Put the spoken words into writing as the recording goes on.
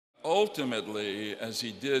ultimately, as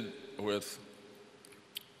he did with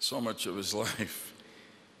so much of his life,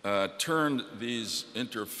 turned these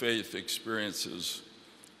interfaith experiences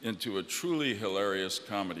into a truly hilarious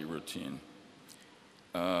comedy routine.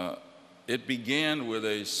 It began with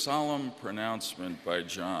a solemn pronouncement by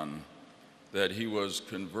John that he was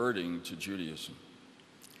converting to Judaism.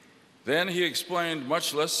 Then he explained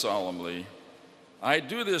much less solemnly, "I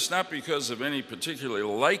do this not because of any particular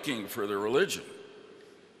liking for the religion.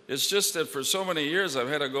 It's just that for so many years I've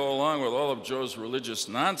had to go along with all of Joe's religious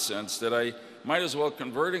nonsense that I might as well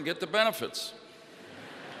convert and get the benefits."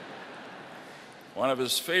 One of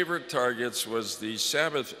his favorite targets was the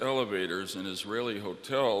Sabbath elevators in Israeli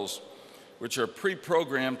hotels, which are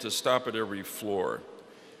pre-programmed to stop at every floor.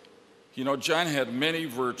 You know, John had many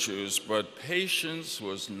virtues, but patience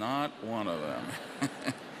was not one of them.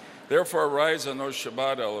 Therefore, rides on those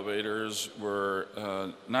Shabbat elevators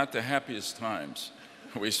were not the happiest times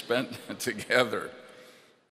we spent together.